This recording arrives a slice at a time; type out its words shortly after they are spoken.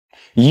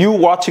You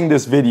watching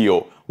this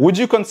video, would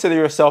you consider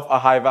yourself a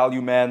high value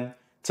man?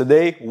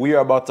 Today, we are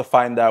about to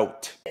find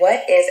out.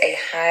 What is a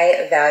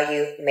high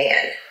value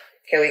man?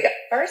 Here we go.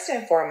 First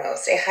and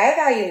foremost, a high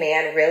value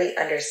man really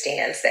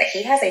understands that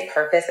he has a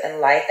purpose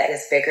in life that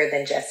is bigger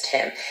than just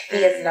him. He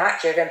is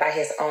not driven by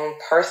his own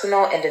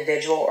personal,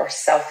 individual, or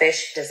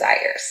selfish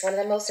desires. One of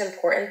the most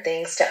important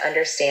things to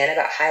understand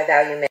about high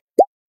value men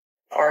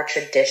are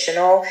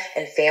traditional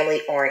and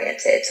family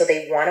oriented. So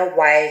they want a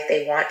wife,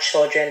 they want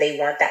children, they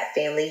want that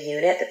family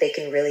unit that they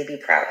can really be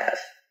proud of.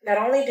 Not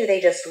only do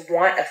they just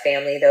want a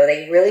family though,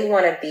 they really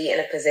want to be in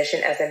a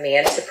position as a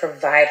man to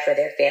provide for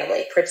their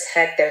family,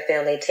 protect their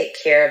family,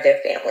 take care of their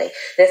family.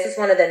 This is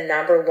one of the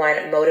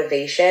 #1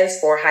 motivations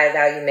for high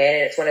value men,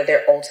 and it's one of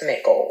their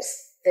ultimate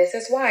goals. This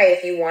is why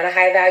if you want a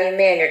high value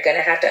man, you're going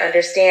to have to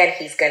understand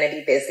he's going to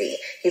be busy.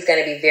 He's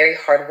going to be very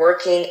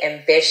hardworking,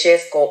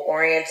 ambitious,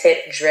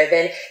 goal-oriented,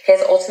 driven.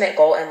 His ultimate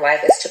goal in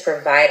life is to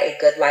provide a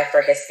good life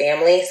for his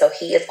family, so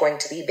he is going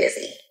to be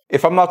busy.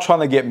 If I'm not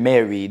trying to get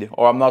married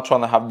or I'm not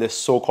trying to have this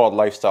so-called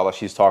lifestyle that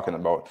she's talking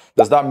about,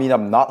 does that mean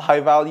I'm not high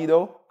value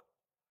though?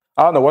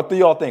 I don't know. What do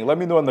y'all think? Let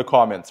me know in the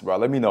comments, bro.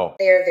 Let me know.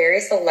 They are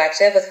very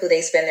selective with who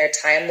they spend their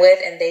time with,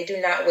 and they do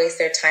not waste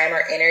their time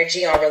or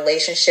energy on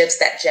relationships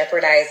that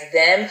jeopardize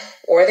them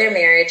or their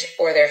marriage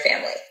or their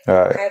family.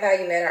 Right. High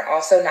value men are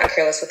also not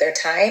careless with their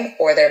time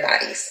or their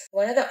bodies.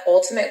 One of the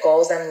ultimate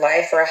goals in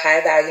life for a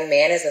high value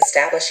man is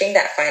establishing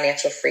that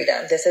financial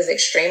freedom. This is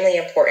extremely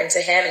important to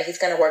him, and he's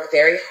going to work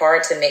very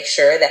hard to make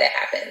sure that it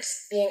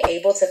happens. Being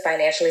able to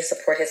financially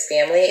support his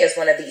family is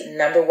one of the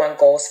 #1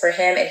 goals for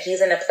him, and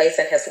he's in a place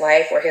in his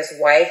life where his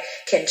wife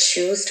can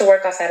choose to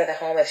work outside of the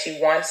home if she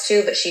wants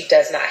to, but she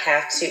does not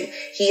have to.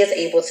 He is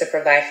able to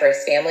provide for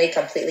his family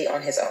completely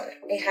on his own.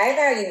 A high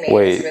value man.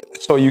 Wait,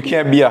 so you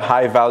can't be a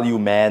high value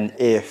man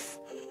if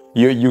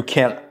you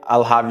can't,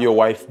 I'll have your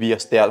wife be a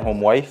stay-at-home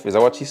wife? Is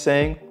that what she's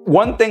saying?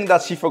 One thing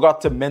that she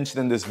forgot to mention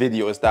in this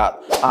video is that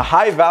a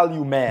high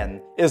value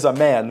man is a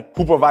man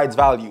who provides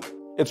value.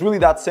 It's really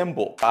that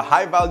simple. A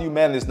high value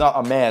man is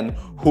not a man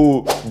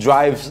who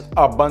drives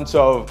a bunch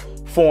of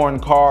foreign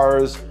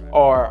cars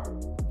or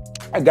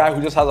a guy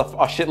who just has a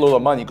shitload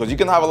of money, because you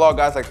can have a lot of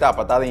guys like that,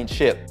 but that ain't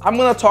shit. I'm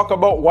gonna talk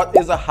about what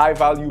is a high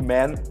value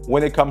man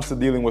when it comes to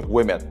dealing with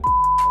women.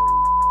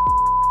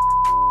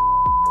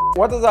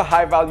 What does a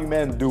high value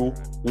man do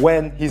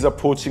when he's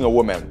approaching a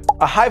woman?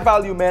 A high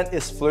value man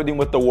is flirting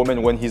with the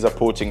woman when he's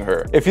approaching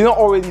her. If you don't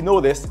already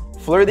know this,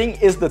 flirting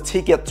is the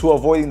ticket to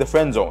avoiding the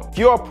friend zone. If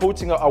you're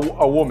approaching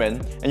a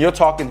woman and you're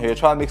talking to her, you're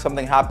trying to make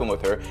something happen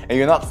with her, and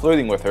you're not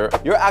flirting with her,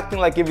 you're acting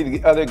like if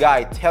the other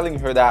guy telling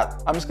her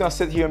that, I'm just gonna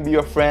sit here and be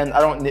your friend,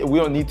 we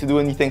don't need to do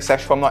anything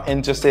sexual, I'm not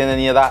interested in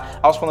any of that,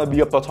 I just wanna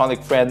be a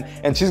platonic friend,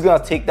 and she's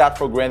gonna take that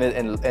for granted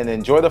and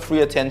enjoy the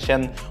free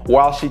attention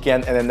while she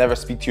can, and then never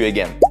speak to you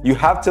again. You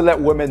have to let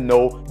women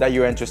know that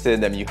you're interested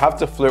in them. You have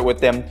to flirt with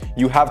them.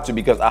 You have to,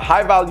 because a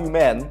high value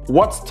man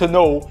wants to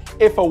know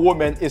if a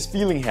woman is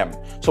feeling him.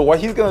 So what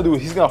he's gonna do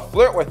is he's gonna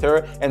flirt with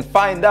her and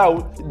find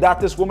out that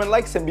this woman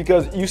likes him,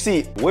 because you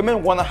see,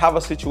 women wanna have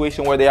a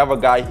situation where they have a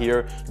guy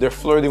here, they're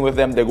flirting with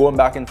them, they're going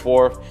back and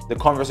forth, the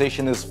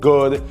conversation is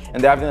good,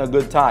 and they're having a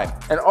good time.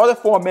 In order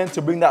for a man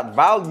to bring that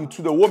value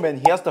to the woman,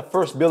 he has to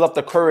first build up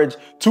the courage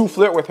to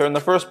flirt with her in the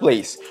first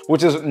place,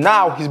 which is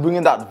now he's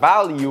bringing that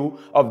value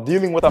of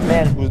dealing with a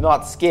man who's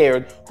not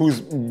scared, who's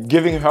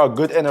giving her a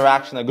good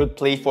interaction, a good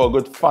playful, a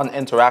good fun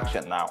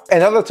interaction now.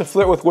 In order to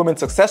flirt with women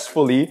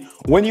successfully,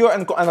 when you're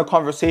in a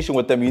conversation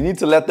with them, you need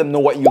to let them know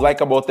what you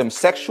like about them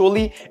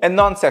sexually and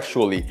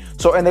non-sexually.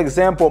 So an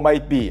example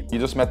might be, you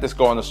just met this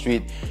girl on the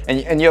street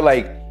and you're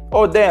like,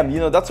 oh damn, you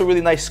know, that's a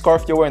really nice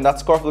scarf you're wearing. That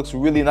scarf looks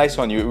really nice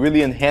on you. It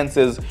really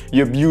enhances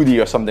your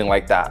beauty or something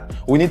like that.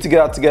 We need to get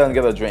out together and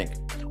get a drink.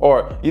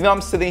 Or, you know,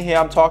 I'm sitting here,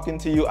 I'm talking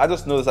to you. I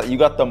just noticed that you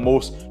got the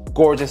most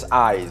gorgeous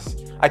eyes.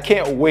 I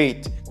can't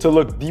wait to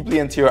look deeply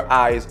into your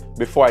eyes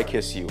before I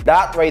kiss you.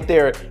 That right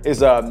there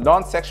is a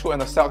non-sexual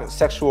and a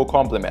sexual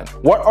compliment.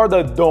 What are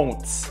the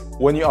don'ts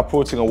when you're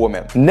approaching a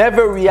woman?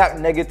 Never react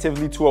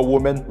negatively to a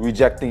woman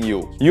rejecting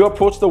you. You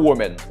approach the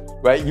woman,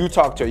 right? You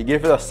talk to her, you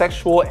give her a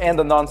sexual and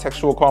a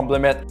non-sexual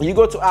compliment. You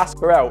go to ask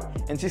her out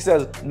and she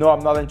says, no,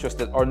 I'm not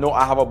interested, or no,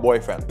 I have a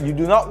boyfriend. You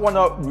do not want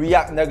to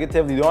react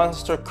negatively. You don't want to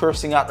start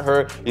cursing at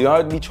her. You don't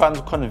want to be trying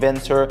to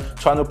convince her,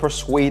 trying to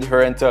persuade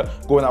her into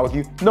going out with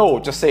you. No,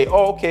 just say,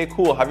 oh, okay,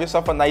 cool. Have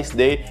yourself a nice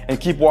day and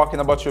keep walking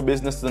about your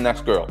business to the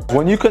next girl.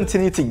 When you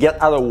continue to get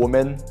at a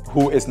woman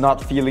who is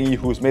not feeling you,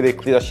 who's made it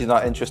clear that she's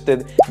not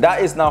interested,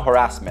 that is now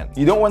harassment.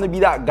 You don't want to be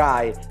that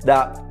guy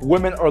that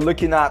women are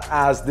looking at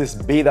as this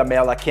beta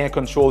male that can't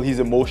control his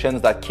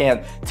emotions, that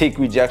can't take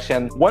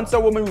rejection. Once a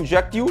woman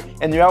rejects you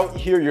and you're out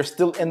here, you're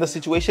still in the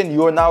situation,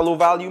 you are now a low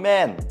value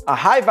man. A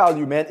high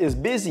value man is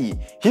busy.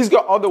 He's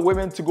got other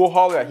women to go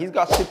holler at. He's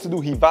got shit to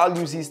do. He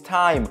values his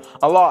time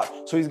a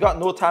lot. So he's got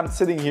no time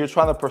sitting here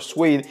trying to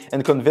persuade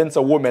and convince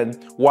a woman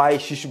why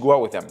she should go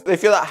out with him.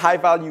 If you're that high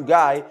value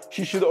guy,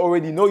 she should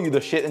already know you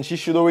the shit and she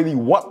should already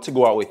want to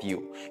go out with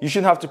you. You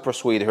shouldn't have to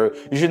persuade her.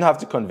 You shouldn't have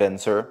to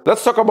convince her.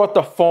 Let's talk about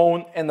the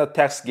phone and the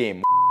text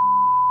game.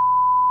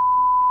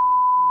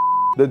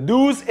 The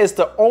do's is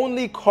to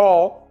only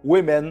call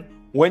women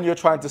when you're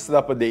trying to set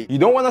up a date. You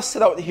don't want to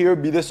sit out here,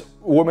 be this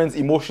woman's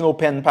emotional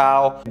pen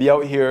pal, be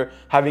out here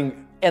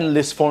having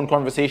endless phone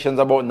conversations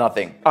about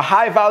nothing. A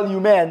high value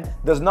man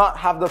does not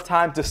have the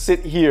time to sit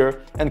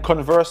here and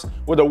converse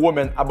with a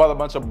woman about a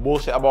bunch of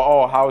bullshit about,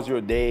 oh, how's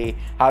your day?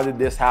 How did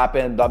this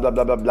happen? Blah, blah,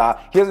 blah, blah, blah.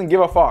 He doesn't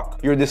give a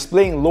fuck. You're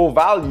displaying low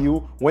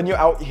value when you're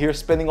out here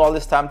spending all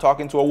this time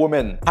talking to a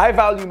woman. High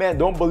value men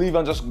don't believe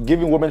in just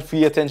giving women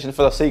free attention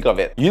for the sake of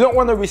it. You don't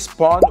want to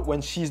respond when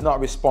she's not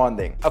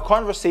responding. A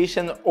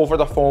conversation over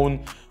the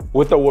phone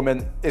with a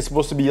woman is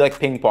supposed to be like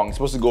ping pong. It's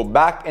supposed to go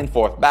back and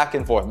forth, back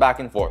and forth, back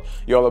and forth.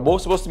 You're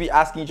both supposed to be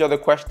asking each other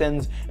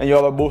questions, and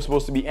you're both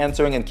supposed to be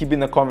answering and keeping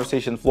the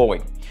conversation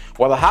flowing.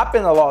 What'll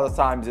happen a lot of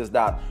times is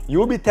that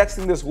you'll be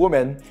texting this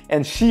woman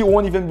and she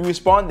won't even be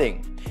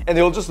responding. And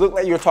it'll just look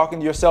like you're talking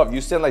to yourself.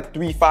 You send like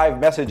 3-5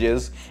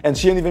 messages and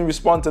she didn't even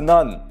respond to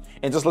none.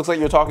 It just looks like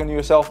you're talking to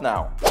yourself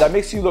now. That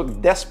makes you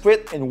look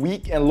desperate and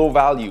weak and low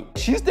value.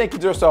 She's thinking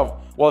to herself,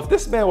 well, if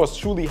this man was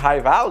truly high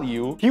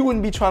value, he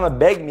wouldn't be trying to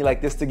beg me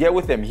like this to get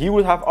with him. He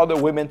would have other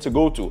women to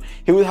go to.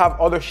 He would have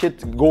other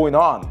shit going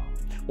on.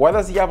 Why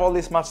does he have all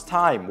this much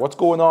time? What's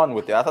going on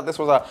with it? I thought this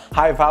was a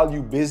high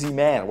value, busy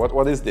man.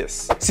 What is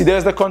this? See,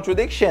 there's the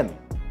contradiction.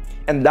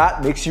 And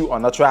that makes you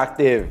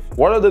unattractive.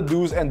 What are the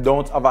do's and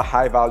don'ts of a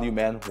high value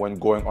man when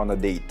going on a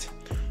date?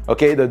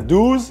 Okay, the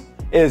do's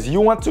is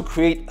you want to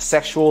create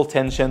sexual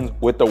tension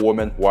with the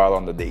woman while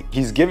on the date.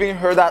 He's giving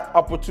her that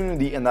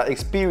opportunity and that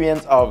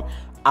experience of,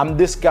 I'm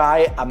this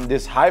guy, I'm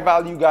this high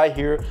value guy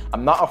here.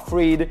 I'm not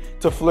afraid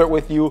to flirt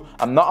with you.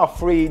 I'm not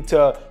afraid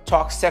to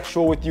talk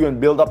sexual with you and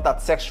build up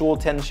that sexual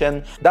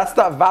tension. That's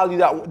that value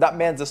that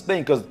man's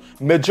displaying, because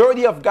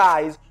majority of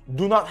guys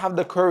do not have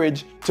the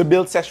courage to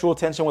build sexual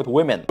tension with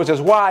women. Which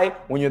is why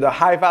when you're the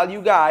high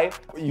value guy,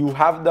 you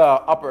have the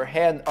upper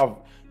hand of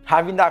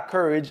having that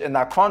courage and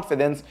that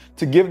confidence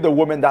to give the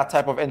woman that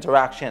type of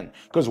interaction,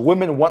 because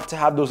women want to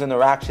have those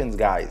interactions,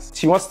 guys.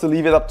 She wants to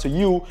leave it up to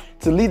you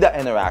to lead that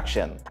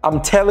interaction.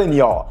 I'm telling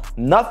y'all,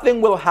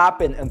 nothing will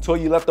happen until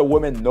you let the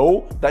woman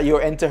know that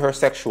you're into her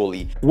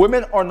sexually.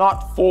 Women are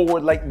not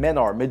forward like men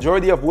are.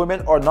 Majority of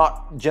women are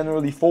not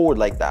generally forward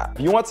like that.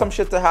 If you want some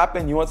shit to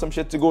happen, you want some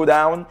shit to go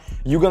down,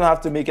 you're gonna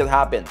have to make it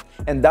happen.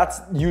 And that's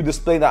you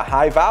displaying that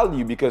high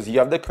value because you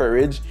have the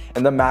courage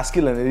and the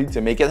masculinity to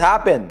make it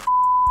happen.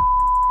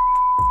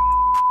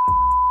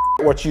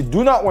 What you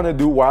do not want to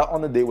do while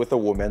on a date with a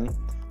woman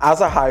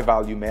as a high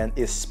value man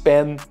is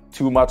spend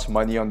too much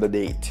money on the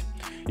date.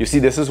 You see,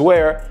 this is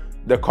where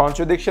the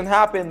contradiction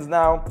happens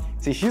now.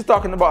 See, she's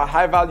talking about a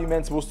high value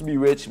man supposed to be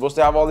rich, supposed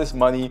to have all this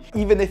money.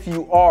 Even if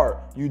you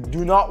are, you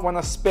do not want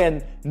to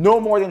spend no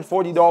more than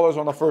 $40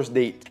 on a first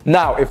date.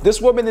 Now, if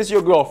this woman is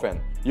your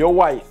girlfriend, your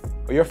wife,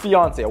 or your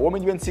fiance, a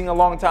woman you've been seeing a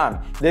long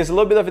time, there's a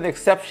little bit of an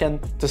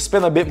exception to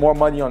spend a bit more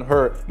money on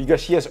her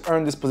because she has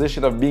earned this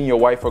position of being your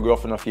wife or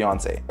girlfriend or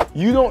fiance.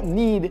 You don't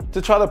need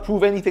to try to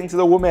prove anything to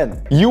the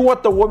woman. You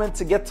want the woman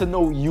to get to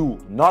know you,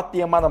 not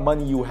the amount of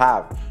money you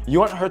have. You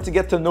want her to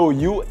get to know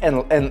you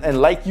and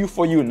like you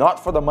for you,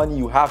 not for the money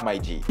you have, my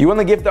G. You want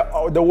to give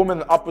the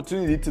woman an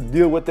opportunity to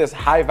deal with this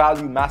high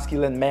value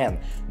masculine man,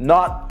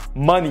 not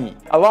money.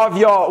 A lot of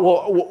y'all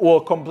will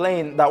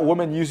complain that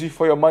women use you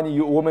for your money,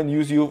 women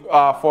use you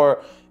for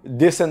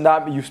this and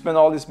that, you spend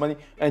all this money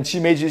and she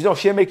made you, she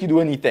didn't make you do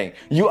anything.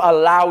 You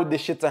allowed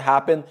this shit to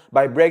happen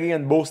by bragging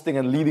and boasting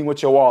and leading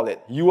with your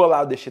wallet. You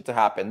allowed this shit to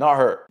happen, not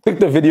her. Click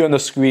the video on the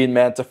screen,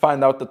 man, to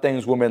find out the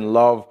things women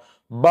love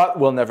but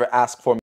will never ask for.